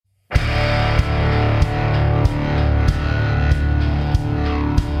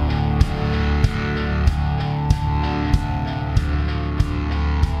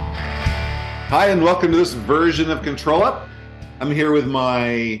Hi, and welcome to this version of Control Up. I'm here with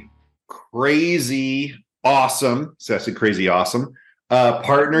my crazy awesome, so I said crazy awesome,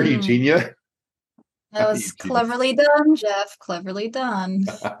 partner, Eugenia. That Hi, was Eugenia. cleverly done, Jeff. Cleverly done.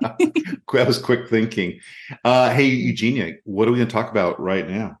 That was quick thinking. Hey, Eugenia, what are we going to talk about right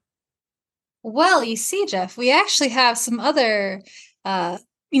now? Well, you see, Jeff, we actually have some other, uh,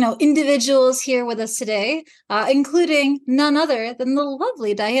 individuals here with us today, including none other than the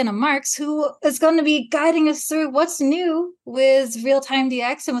lovely Diana Marks, who is going to be guiding us through what's new with real-time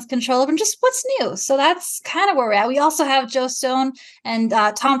DX and with Control and just what's new. So that's kind of where we're at. We also have Joe Stone and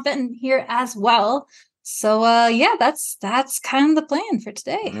Tom Fenton here as well. So yeah, that's kind of the plan for All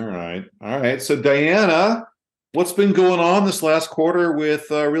today. right. All right. So, Diana, what's been going on this last quarter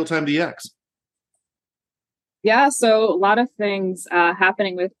with real-time DX? Yeah, so a lot of things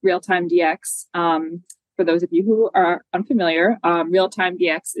happening with real-time DX. For those of you who are unfamiliar, real-time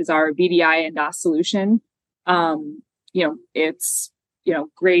DX is our VDI and DOS solution. It's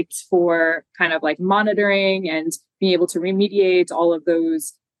great for kind of like monitoring and being able to remediate all of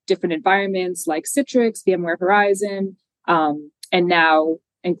those different environments like Citrix, VMware Horizon, and now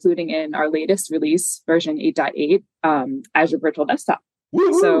including in our latest release, version 8.8, Azure Virtual Desktop.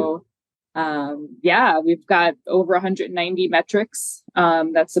 Woo-hoo! So we've got over 190 metrics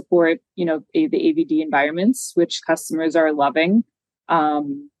that support, the AVD environments, which customers are loving.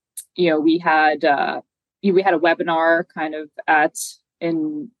 We had a webinar kind of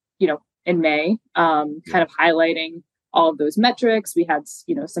in May, kind of highlighting all of those metrics. We had,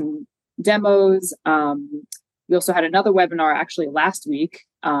 some demos. We also had another webinar actually last week.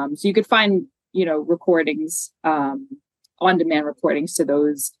 So you could find, recordings, on-demand recordings to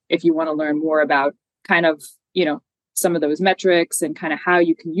those if you want to learn more about kind of, some of those metrics and kind of how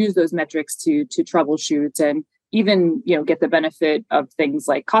you can use those metrics to troubleshoot and even, get the benefit of things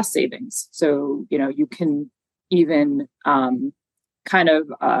like cost savings. So, you can even kind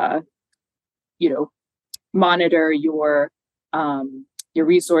of, monitor your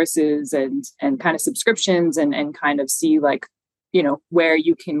resources and kind of subscriptions and kind of see like, where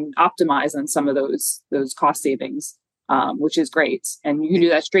you can optimize on some of those cost savings. Which is great. And you can do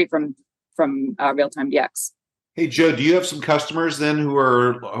that straight from real-time DX. Hey, Joe, do you have some customers then who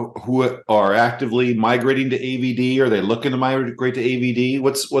are actively migrating to AVD? Are they looking to migrate to AVD?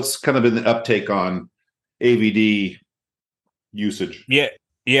 What's kind of been the uptake on AVD usage? Yeah,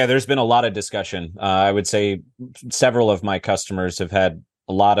 there's been a lot of discussion. I would say several of my customers have had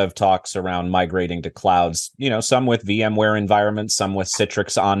a lot of talks around migrating to clouds, some with VMware environments, some with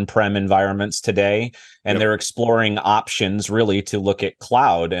Citrix on-prem environments today, and they're exploring options really to look at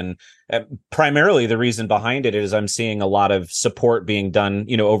cloud. And primarily the reason behind it is I'm seeing a lot of support being done,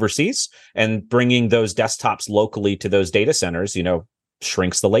 overseas, and bringing those desktops locally to those data centers,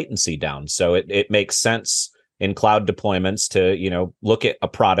 shrinks the latency down. So it makes sense in cloud deployments to, look at a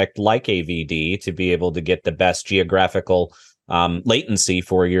product like AVD to be able to get the best geographical latency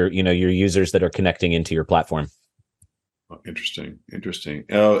for your users that are connecting into your platform. Oh, interesting.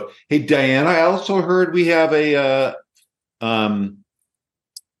 Hey, Diana, I also heard we have the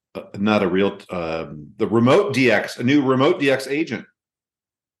remote DX, a new remote DX agent.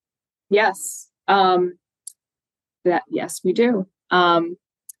 Yes. Yes, we do.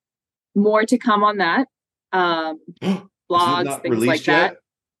 More to come on that. Blogs, things like that.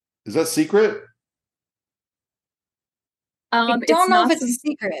 Is that secret? I don't know if it's a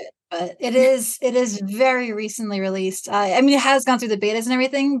secret, but it is very recently released. I mean, it has gone through the betas and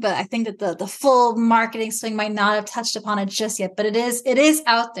everything, but I think that the full marketing swing might not have touched upon it just yet. But it is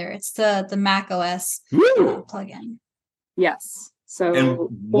out there. It's the macOS plugin. Yes. So, and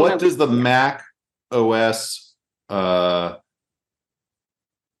what does the Mac OS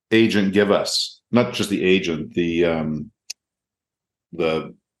agent give us? Not just the agent, the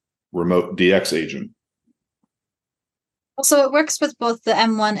remote DX agent. So it works with both the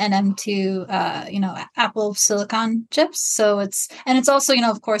M1 and M2, Apple Silicon chips. So it's also,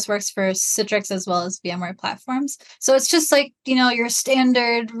 of course, works for Citrix as well as VMware platforms. So it's just like, your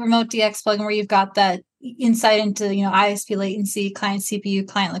standard remote DX plugin where you've got that insight into, ISP latency, client CPU,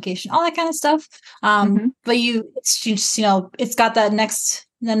 client location, all that kind of stuff. But it's got that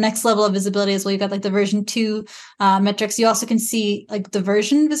the next level of visibility as well. You've got like the version 2 metrics. You also can see like the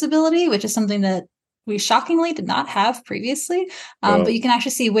version visibility, which is something that we shockingly did not have previously, but you can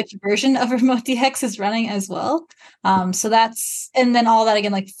actually see which version of Remote DX is running as well. So that's, and then all that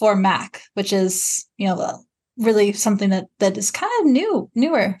again, like for Mac, which is, really something that is kind of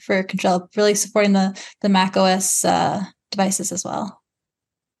newer for Control, really supporting the Mac OS devices as well.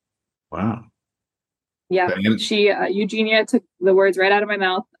 Wow. Yeah, Eugenia took the words right out of my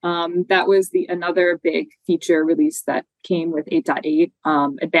mouth. That was another big feature release that came with 8.8,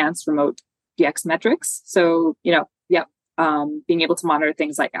 advanced remote DX metrics. So, being able to monitor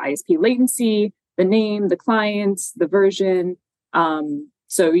things like ISP latency, the name, the client, the version.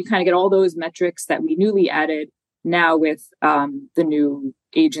 So you kind of get all those metrics that we newly added now with the new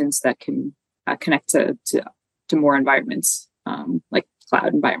agents that can connect to more environments, like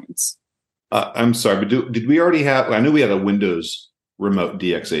cloud environments. I'm sorry, but did we already have? I knew we had a Windows remote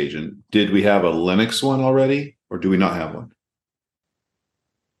DX agent. Did we have a Linux one already, or do we not have one?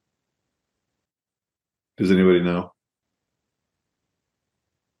 Does anybody know?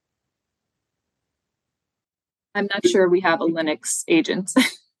 I'm not sure we have a Linux agent.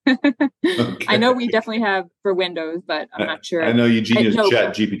 Okay. I know we definitely have for Windows, but I'm not sure. I know Eugenia's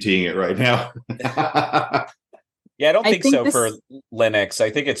chat GPTing it right now. Yeah, I don't think so for Linux.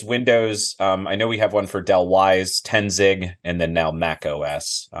 I think it's Windows. I know we have one for Dell Wise, 10Zig, and then now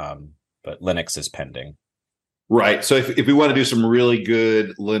macOS. But Linux is pending. Right. So if we want to do some really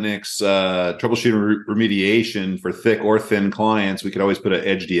good Linux troubleshooting remediation for thick or thin clients, we could always put an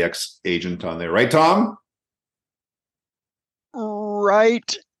Edge DX agent on there. Right, Tom?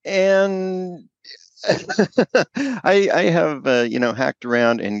 Right. And I have hacked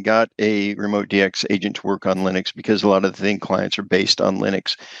around and got a remote DX agent to work on Linux because a lot of the thin clients are based on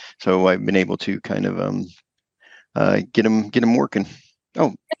Linux. So I've been able to kind of get them working.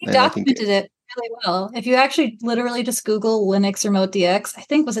 Oh, you documented it really well. If you actually literally just Google Linux remote DX, I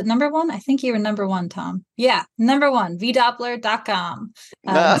think, was it number one? I think you were number one, Tom. Yeah, number one, vdoppler.com.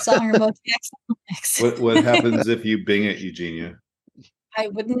 Installing remote DX on Linux. What happens if you Bing it, Eugenia? I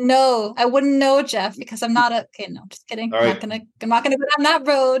wouldn't know. I wouldn't know, Jeff, because I'm not okay. No, just kidding. I'm not gonna go down that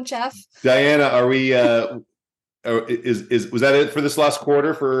road, Jeff. Diana, are we? Was that it for this last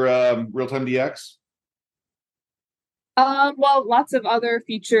quarter for real-time DX? Well, lots of other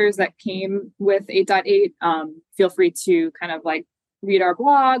features that came with 8.8. Feel free to kind of like read our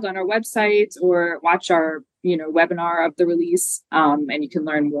blog on our website or watch our webinar of the release, and you can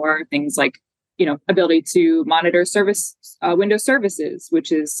learn more things like ability to monitor Windows services,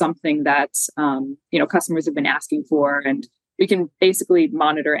 which is something that, customers have been asking for. And we can basically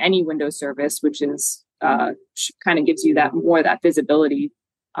monitor any Windows service, which is kind of gives you that visibility,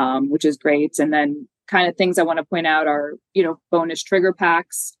 which is great. And then kind of things I want to point out are, bonus trigger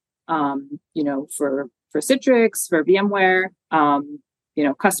packs, for Citrix, for VMware.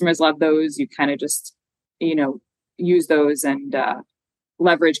 Customers love those. You kind of just, use those and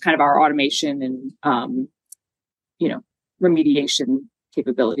leverage kind of our automation and remediation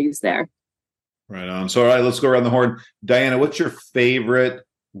capabilities there. Right on. So all right, let's go around the horn. Diana, what's your favorite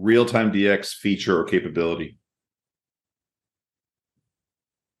real-time DX feature or capability?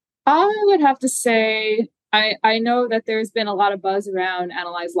 I would have to say I know that there's been a lot of buzz around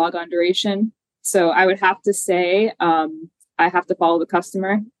analyze logon duration. So I would have to say I have to follow the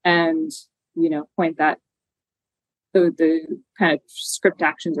customer and point that the kind of script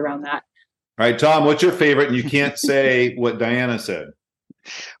actions around that. All right, Tom, what's your favorite? And you can't say what Diana said.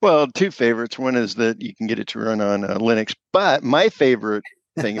 Well, two favorites. One is that you can get it to run on Linux. But my favorite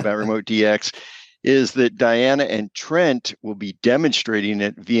thing about Remote DX is that Diana and Trent will be demonstrating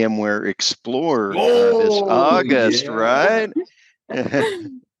at VMware Explore this August, right?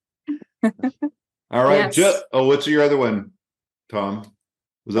 All right. Yes. What's your other one, Tom?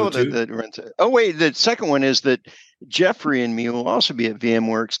 Was that the second one is that Jeffrey and me will also be at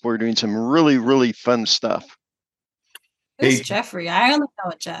VMware Explore doing some really, really fun stuff. Who's Jeffrey? I only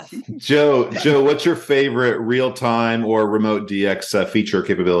know Jeff. Joe, what's your favorite real-time or remote DX feature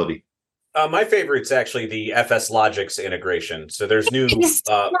capability? My favorite's actually the FS Logix integration. So there's new.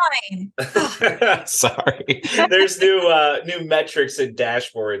 Sorry, there's new metrics and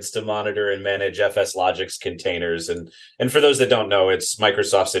dashboards to monitor and manage FS Logix containers. And for those that don't know, it's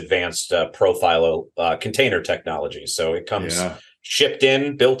Microsoft's advanced profile container technology. So it comes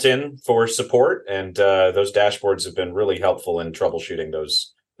built in for support, and those dashboards have been really helpful in troubleshooting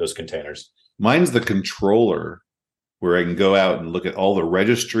those containers. Mine's the controller, where I can go out and look at all the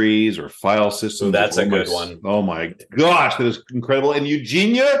registries or file systems. So that's a good one. Oh my gosh, that is incredible. And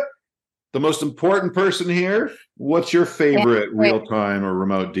Eugenia, the most important person here, what's your favorite real-time or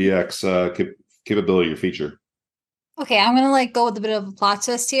remote DX capability or feature? Okay, I'm going to go with a bit of a plot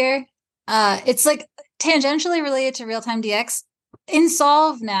twist here. It's tangentially related to real-time DX. in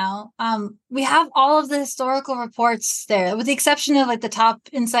Solve now, we have all of the historical reports there, with the exception of like the top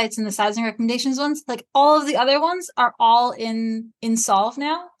insights and the sizing recommendations ones. Like all of the other ones are all in Solve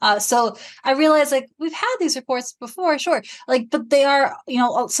now. So I realized like we've had these reports before, sure, like, but they are,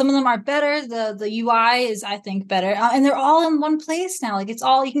 some of them are better. The UI is, I think, better, and they're all in one place now. Like it's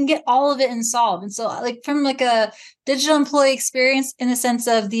all, you can get all of it in Solve. And so like from like a digital employee experience, in the sense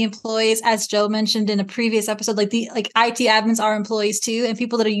of the employees, as Joe mentioned in a previous episode, like the IT admins are employees too, and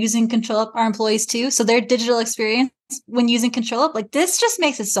people that are using ControlUp are employees too. So their digital experience when using ControlUp, like this just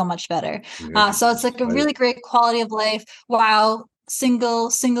makes it so much better. So it's like a really great quality of life. Wow, single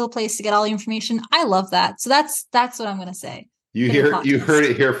place to get all the information. I love that. So that's what I'm going to say. You heard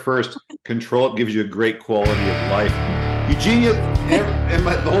it here first. ControlUp gives you a great quality of life. Eugenia and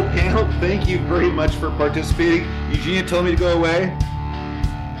the whole panel, thank you very much for participating. Eugenia told me to go away.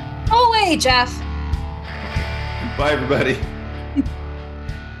 Go away, Jeff. Bye, everybody.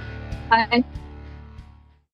 Bye.